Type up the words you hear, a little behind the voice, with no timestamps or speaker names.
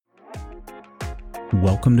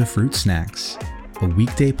Welcome to Fruit Snacks, a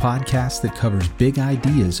weekday podcast that covers big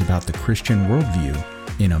ideas about the Christian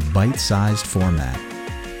worldview in a bite-sized format.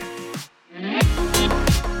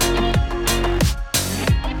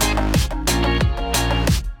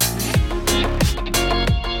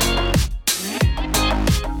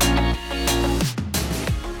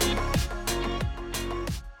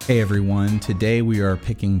 Hey everyone, today we are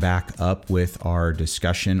picking back up with our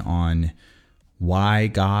discussion on why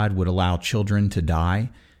God would allow children to die.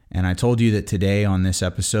 And I told you that today on this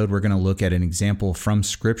episode, we're going to look at an example from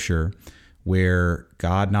Scripture where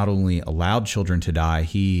God not only allowed children to die,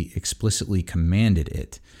 He explicitly commanded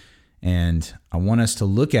it. And I want us to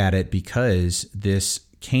look at it because this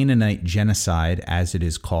Canaanite genocide, as it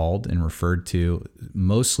is called and referred to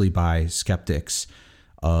mostly by skeptics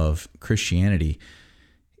of Christianity,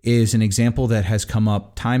 is an example that has come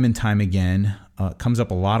up time and time again, comes up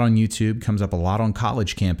a lot on YouTube, comes up a lot on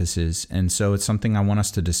college campuses. And so it's something I want us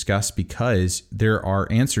to discuss because there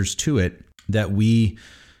are answers to it that we,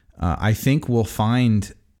 I think, will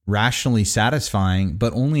find rationally satisfying,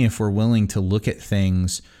 but only if we're willing to look at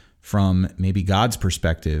things from maybe God's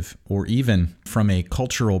perspective or even from a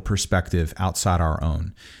cultural perspective outside our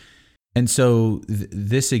own. And so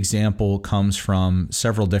this example comes from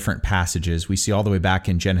several different passages. We see all the way back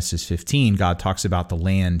in Genesis 15, God talks about the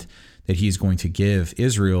land that He's going to give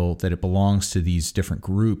Israel, that it belongs to these different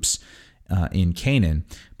groups in Canaan.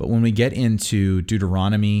 But when we get into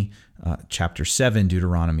Deuteronomy chapter 7,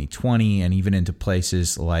 Deuteronomy 20, and even into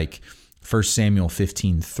places like 1 Samuel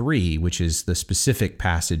 15:3, which is the specific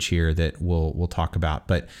passage here that we'll talk about,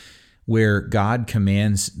 but where God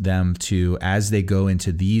commands them to, as they go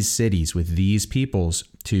into these cities with these peoples,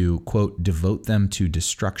 to, quote, devote them to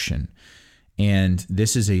destruction. And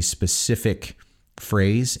this is a specific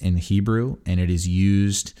phrase in Hebrew, and it is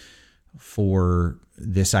used for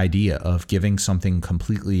this idea of giving something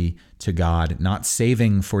completely to God, not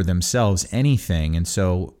saving for themselves anything. And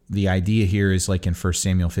so the idea here is like in 1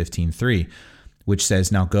 Samuel 15:3, which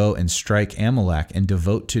says, "Now go and strike Amalek and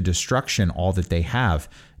devote to destruction all that they have.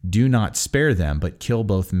 Do not spare them, but kill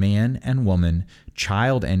both man and woman,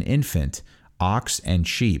 child and infant, ox and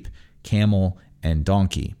sheep, camel and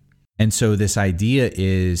donkey." And so this idea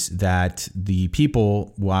is that the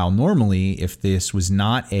people, while normally if this was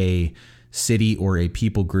not a city or a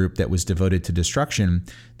people group that was devoted to destruction,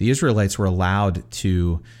 the Israelites were allowed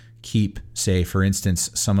to keep, say, for instance,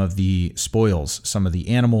 some of the spoils, some of the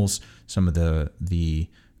animals, some of the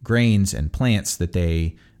grains and plants that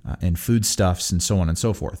they and foodstuffs and so on and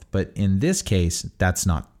so forth. But in this case, that's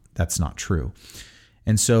not true.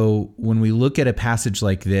 And so when we look at a passage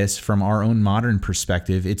like this from our own modern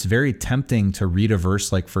perspective, it's very tempting to read a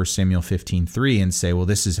verse like 1 Samuel 15:3 and say, well,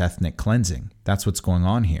 this is ethnic cleansing. That's what's going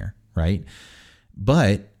on here, right?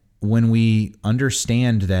 But when we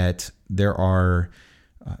understand that there are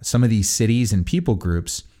some of these cities and people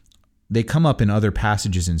groups, they come up in other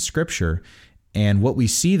passages in Scripture, and what we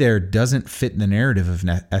see there doesn't fit the narrative of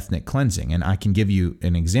ethnic cleansing. And I can give you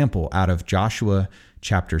an example out of Joshua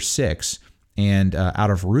chapter 6 and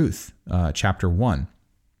out of Ruth chapter 1.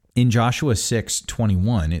 In Joshua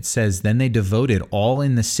 6:21, it says, "Then they devoted all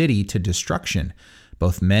in the city to destruction,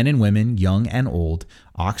 both men and women, young and old,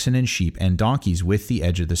 oxen and sheep and donkeys with the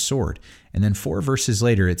edge of the sword." And then 4 verses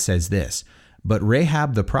later, it says this, "But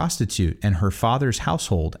Rahab the prostitute and her father's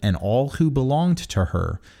household and all who belonged to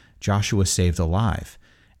her, Joshua saved alive,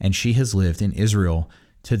 and she has lived in Israel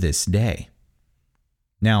to this day."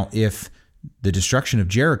 Now, if the destruction of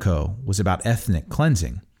Jericho was about ethnic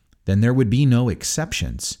cleansing, then there would be no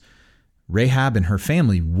exceptions. Rahab and her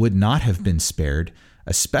family would not have been spared,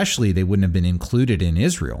 especially they wouldn't have been included in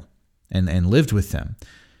Israel and lived with them.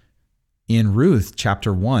 In Ruth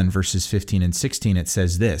chapter 1, verses 15 and 16, it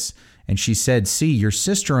says this, "And she said, 'See, your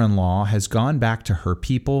sister-in-law has gone back to her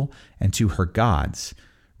people and to her gods.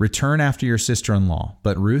 Return after your sister-in-law.'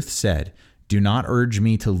 But Ruth said, 'Do not urge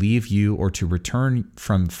me to leave you or to return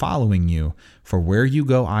from following you, for where you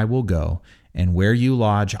go I will go, and where you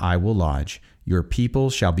lodge I will lodge. Your people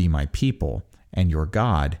shall be my people, and your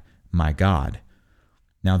God my God.'"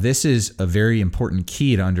 Now this is a very important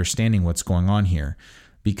key to understanding what's going on here,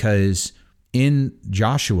 because in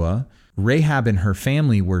Joshua, Rahab and her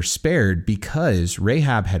family were spared because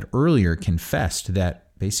Rahab had earlier confessed that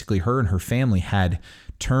basically her and her family had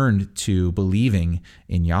turned to believing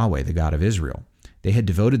in Yahweh, the God of Israel. They had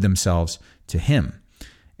devoted themselves to Him,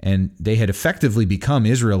 and they had effectively become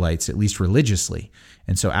Israelites, at least religiously.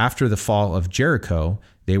 And so after the fall of Jericho,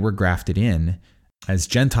 they were grafted in as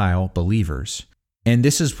Gentile believers. And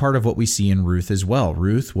this is part of what we see in Ruth as well.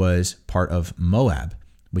 Ruth was part of Moab,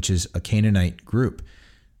 which is a Canaanite group.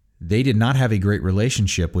 they did not have a great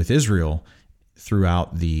relationship with Israel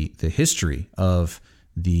throughout the history of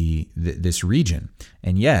this region.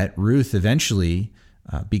 And yet Ruth eventually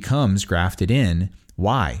becomes grafted in.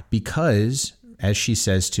 Why? Because, as she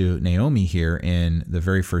says to Naomi here in the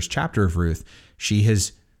very first chapter of Ruth, she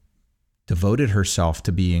has devoted herself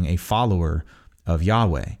to being a follower of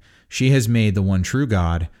Yahweh. She has made the one true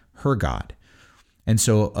God her God. And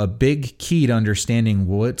so a big key to understanding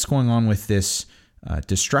what's going on with this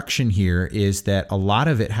destruction here is that a lot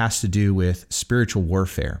of it has to do with spiritual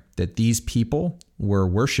warfare, that these people were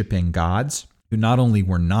worshiping gods who not only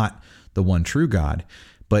were not the one true God,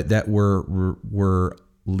 but that were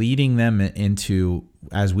leading them into,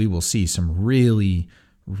 as we will see, some really,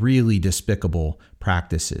 really despicable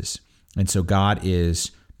practices. And so God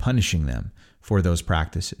is punishing them for those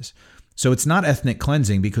practices. So it's not ethnic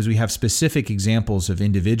cleansing because we have specific examples of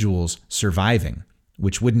individuals surviving,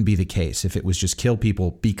 which wouldn't be the case if it was just kill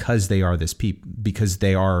people because they are because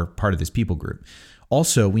they are part of this people group.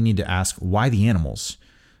 Also, we need to ask, why the animals?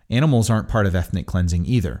 Animals aren't part of ethnic cleansing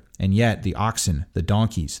either. And yet the oxen, the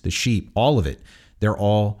donkeys, the sheep, all of it, they're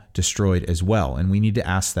all destroyed as well. And we need to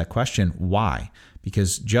ask that question, why?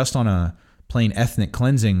 Because just on a plain ethnic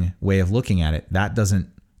cleansing way of looking at it, that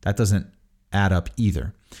doesn't add up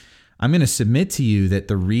either. I'm going to submit to you that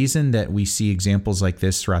the reason that we see examples like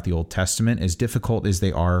this throughout the Old Testament, as difficult as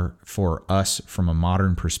they are for us from a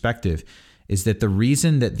modern perspective, is that the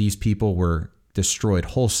reason that these people were destroyed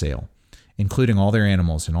wholesale, including all their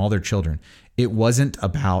animals and all their children, it wasn't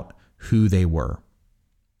about who they were.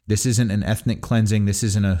 This isn't an ethnic cleansing. This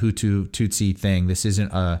isn't a Hutu Tutsi thing. This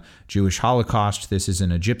isn't a Jewish Holocaust. This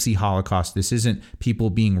isn't a Gypsy Holocaust. This isn't people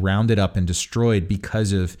being rounded up and destroyed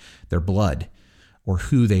because of their blood or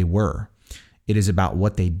who they were. It is about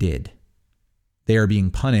what they did. They are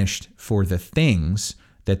being punished for the things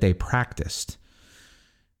that they practiced.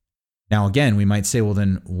 Now, again, we might say, well,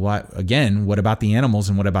 then what about the animals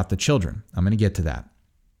and what about the children? I'm going to get to that.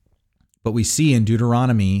 But we see in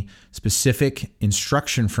Deuteronomy specific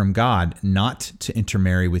instruction from God not to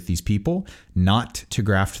intermarry with these people, not to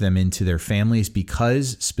graft them into their families,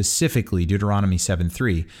 because specifically Deuteronomy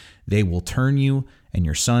 7:3, they will turn you and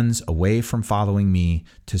your sons away from following me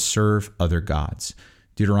to serve other gods.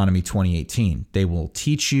 Deuteronomy 20:18, they will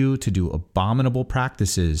teach you to do abominable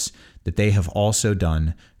practices that they have also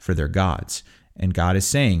done for their gods. And God is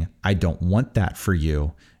saying, I don't want that for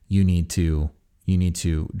you. You need to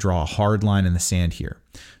draw a hard line in the sand here.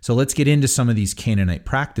 So let's get into some of these Canaanite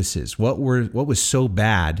practices. What was so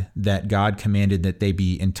bad that God commanded that they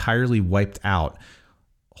be entirely wiped out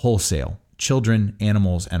wholesale, children,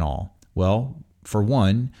 animals, and all? Well, for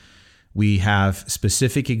one, we have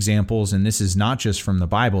specific examples, and this is not just from the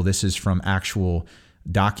Bible. This is from actual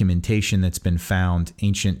documentation that's been found,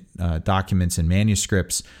 ancient documents and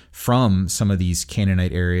manuscripts from some of these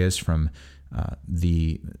Canaanite areas, from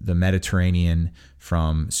the Mediterranean,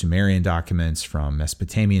 from Sumerian documents, from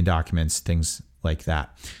Mesopotamian documents, things like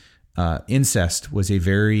that. Incest was a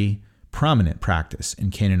very prominent practice in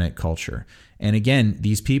Canaanite culture. And again,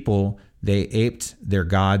 these people, they aped their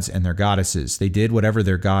gods and their goddesses. They did whatever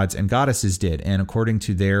their gods and goddesses did. And according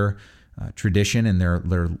to their tradition and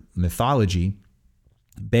their mythology,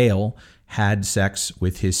 Baal had sex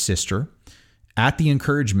with his sister at the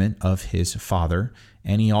encouragement of his father,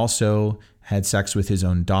 and he also had sex with his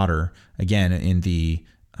own daughter, again, in the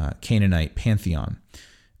Canaanite pantheon.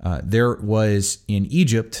 There was in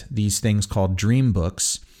Egypt these things called dream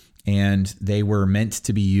books, and they were meant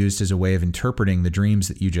to be used as a way of interpreting the dreams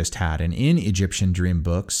that you just had. And in Egyptian dream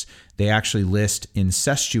books, they actually list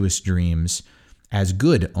incestuous dreams as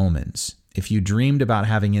good omens. If you dreamed about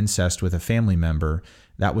having incest with a family member,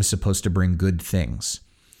 that was supposed to bring good things.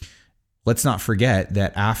 Let's not forget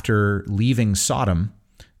that after leaving Sodom,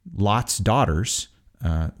 Lot's daughters,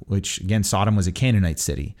 which again, Sodom was a Canaanite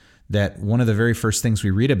city, that one of the very first things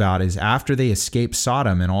we read about is after they escape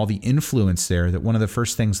Sodom and all the influence there, that one of the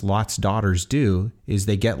first things Lot's daughters do is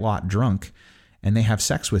they get Lot drunk and they have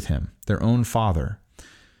sex with him, their own father.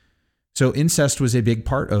 So incest was a big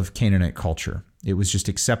part of Canaanite culture. It was just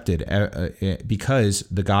accepted because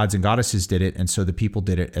the gods and goddesses did it, and so the people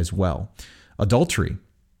did it as well. Adultery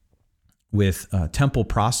with temple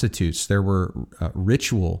prostitutes. There were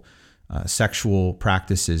ritual sexual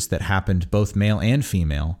practices that happened both male and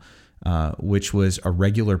female, which was a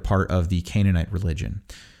regular part of the Canaanite religion.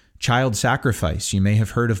 Child sacrifice. You may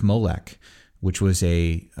have heard of Molech, which was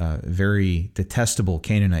a very detestable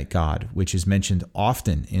Canaanite god, which is mentioned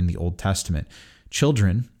often in the Old Testament.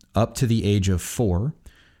 Children up to the age of 4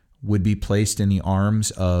 would be placed in the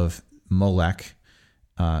arms of Molech,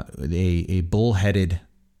 a bull-headed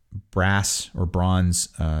brass or bronze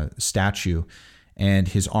statue, and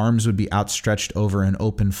his arms would be outstretched over an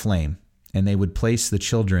open flame, and they would place the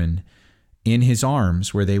children in his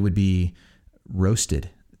arms where they would be roasted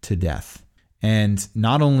to death. And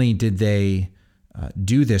not only did they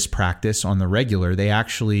do this practice on the regular, they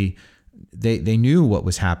actually they knew what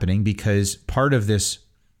was happening, because part of this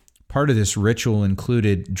ritual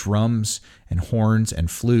included drums and horns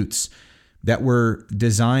and flutes that were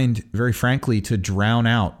designed, very frankly, to drown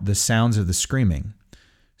out the sounds of the screaming,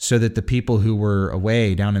 so that the people who were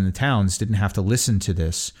away down in the towns didn't have to listen to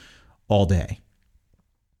this all day.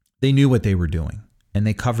 They knew what they were doing, and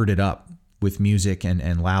they covered it up with music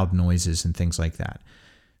and loud noises and things like that.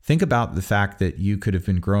 Think about the fact that you could have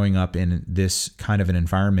been growing up in this kind of an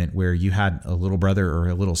environment where you had a little brother or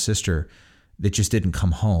a little sister that just didn't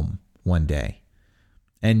come home one day,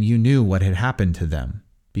 and you knew what had happened to them,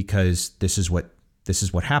 because this is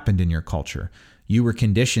what happened in your culture. You were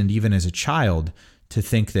conditioned even as a child to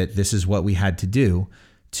think that this is what we had to do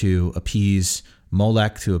to appease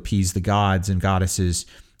Molech, to appease the gods and goddesses,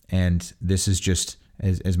 and this is just,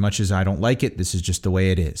 as much as I don't like it, this is just the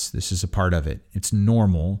way it is. This is a part of it. It's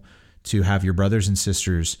normal to have your brothers and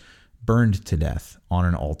sisters burned to death on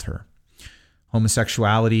an altar.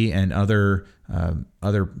 Homosexuality and other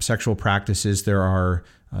sexual practices, there are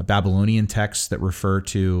Babylonian texts that refer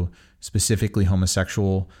to specifically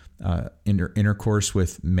homosexual intercourse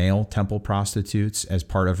with male temple prostitutes as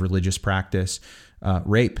part of religious practice.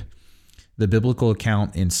 Rape. The biblical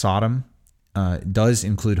account in Sodom does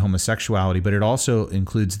include homosexuality, but it also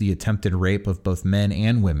includes the attempted rape of both men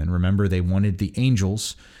and women. Remember, they wanted the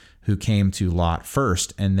angels who came to Lot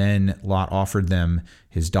first, and then Lot offered them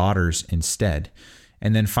his daughters instead.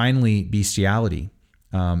 And then finally, bestiality.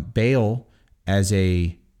 Baal, as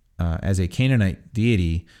a Canaanite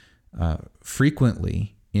deity,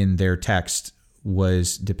 frequently in their text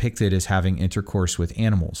was depicted as having intercourse with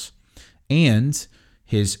animals. And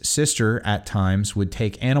his sister at times would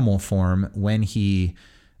take animal form when he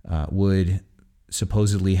would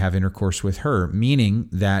supposedly have intercourse with her, meaning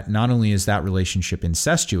that not only is that relationship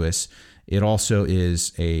incestuous, it also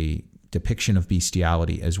is a depiction of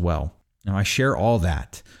bestiality as well. Now, I share all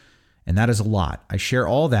that, and that is a lot. I share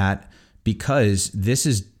all that because this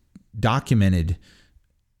is documented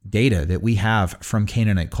data that we have from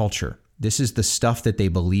Canaanite culture. This is the stuff that they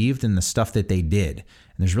believed and the stuff that they did.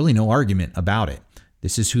 And there's really no argument about it.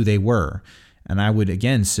 This is who they were. And I would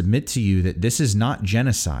again submit to you that this is not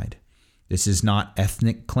genocide. This is not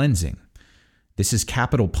ethnic cleansing. This is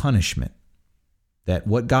capital punishment. That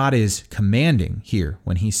what God is commanding here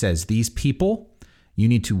when he says, these people, you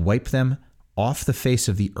need to wipe them off the face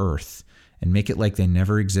of the earth and make it like they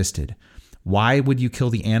never existed. Why would you kill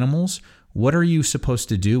the animals? What are you supposed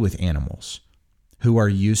to do with animals who are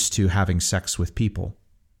used to having sex with people?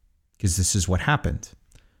 Because this is what happened.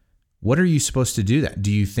 What are you supposed to do that?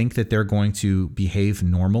 Do you think that they're going to behave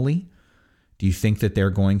normally? Do you think that they're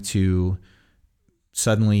going to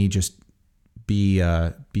suddenly just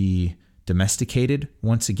be domesticated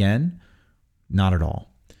once again? Not at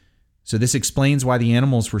all. So this explains why the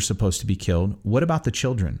animals were supposed to be killed. What about the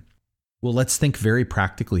children? Well, let's think very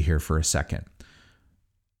practically here for a second.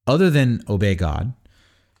 Other than obey God,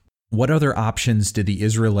 what other options did the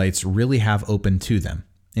Israelites really have open to them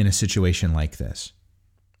in a situation like this?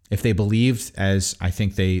 If they believed, as I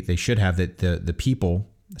think they should have, that the people,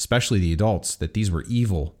 especially the adults, that these were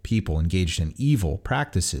evil people engaged in evil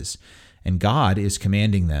practices, and God is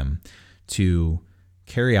commanding them to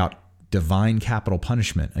carry out divine capital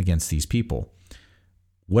punishment against these people,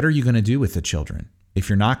 what are you going to do with the children if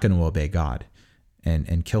you're not going to obey God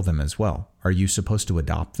and kill them as well? Are you supposed to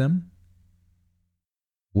adopt them?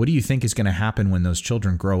 What do you think is going to happen when those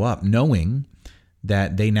children grow up, knowing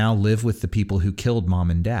that they now live with the people who killed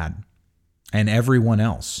mom and dad and everyone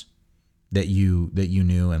else that you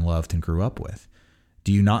knew and loved and grew up with?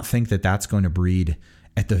 Do you not think that that's going to breed,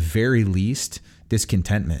 at the very least,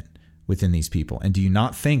 discontentment within these people? And do you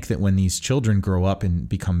not think that when these children grow up and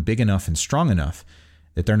become big enough and strong enough,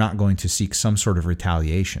 that they're not going to seek some sort of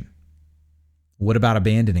retaliation? What about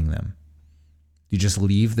abandoning them? You just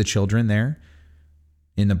leave the children there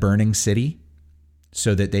in the burning city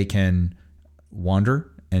so that they can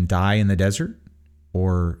wander and die in the desert,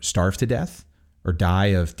 or starve to death, or die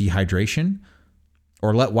of dehydration,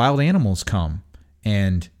 or let wild animals come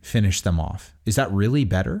and finish them off? Is that really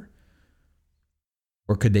better?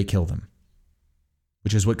 Or could they kill them?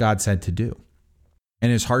 Which is what God said to do.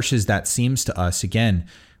 And as harsh as that seems to us, again,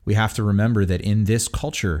 we have to remember that in this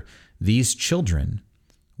culture, these children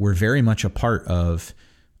were very much a part of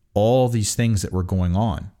all these things that were going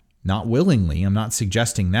on. not willingly. I'm not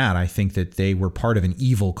suggesting that. I think that they were part of an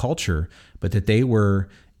evil culture, but that they were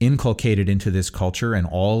inculcated into this culture and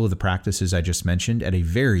all of the practices I just mentioned at a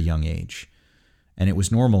very young age. And it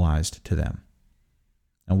was normalized to them.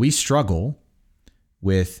 And we struggle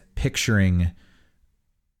with picturing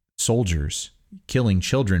soldiers killing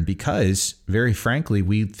children because, very frankly,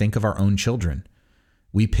 we think of our own children.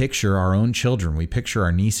 We picture our own children. We picture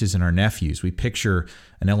our nieces and our nephews. We picture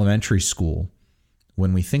an elementary school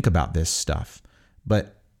when we think about this stuff.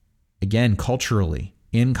 But again, culturally,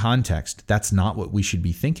 in context, that's not what we should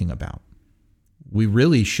be thinking about. We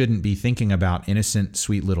really shouldn't be thinking about innocent,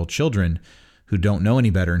 sweet little children who don't know any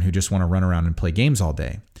better and who just want to run around and play games all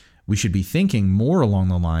day. We should be thinking more along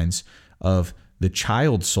the lines of the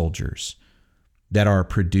child soldiers that are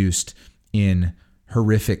produced in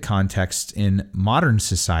horrific contexts in modern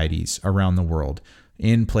societies around the world,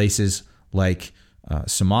 in places like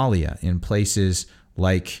Somalia, in places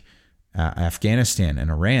like Afghanistan and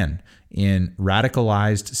Iran, in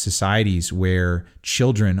radicalized societies where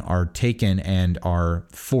children are taken and are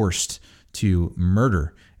forced to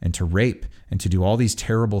murder and to rape and to do all these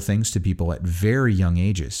terrible things to people at very young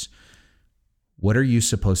ages. What are you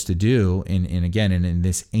supposed to do in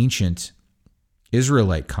this ancient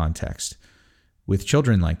Israelite context with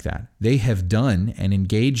children like that? They have done and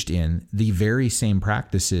engaged in the very same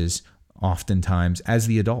practices oftentimes as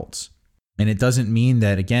the adults. And it doesn't mean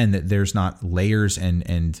that, again, that there's not layers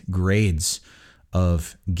and grades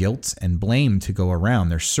of guilt and blame to go around.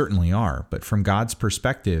 There certainly are. But from God's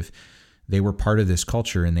perspective, they were part of this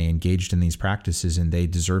culture and they engaged in these practices and they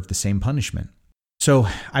deserve the same punishment. So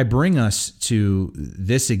I bring us to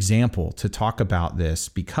this example to talk about this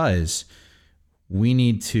because we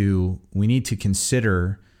need to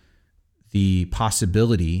consider the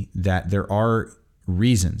possibility that there are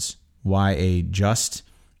reasons why a just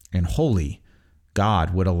and holy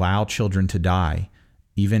God would allow children to die,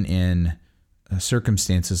 even in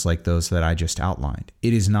circumstances like those that I just outlined.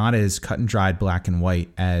 It is not as cut and dried, black and white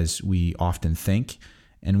as we often think.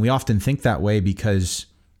 And we often think that way because,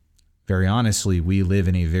 very honestly, we live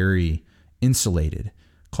in a very insulated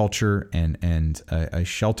culture and a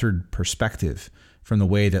sheltered perspective from the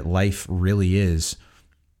way that life really is,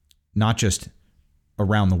 not just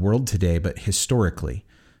around the world today, but historically,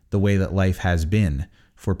 the way that life has been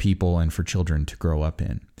for people and for children to grow up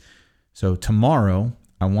in. So tomorrow,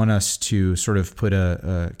 I want us to sort of put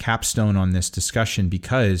a capstone on this discussion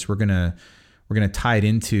because we're gonna tie it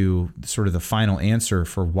into sort of the final answer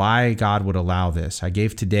for why God would allow this. I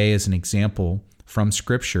gave today as an example from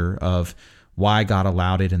Scripture of why God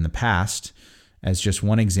allowed it in the past as just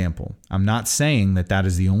one example. I'm not saying that that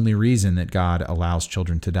is the only reason that God allows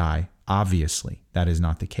children to die. Obviously, that is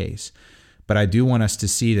not the case. But I do want us to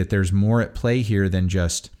see that there's more at play here than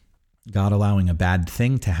just God allowing a bad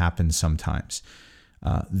thing to happen sometimes.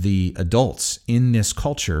 The adults in this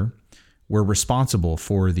culture were responsible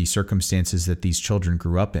for the circumstances that these children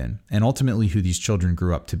grew up in, and ultimately who these children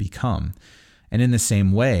grew up to become. And in the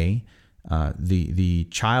same way, the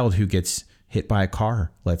child who gets hit by a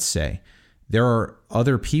car, let's say, there are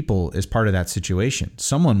other people as part of that situation.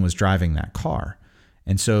 Someone was driving that car.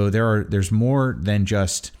 And so there's more than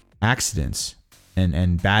just accidents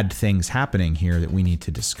and bad things happening here that we need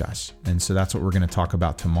to discuss. And so that's what we're going to talk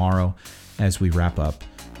about tomorrow as we wrap up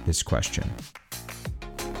this question.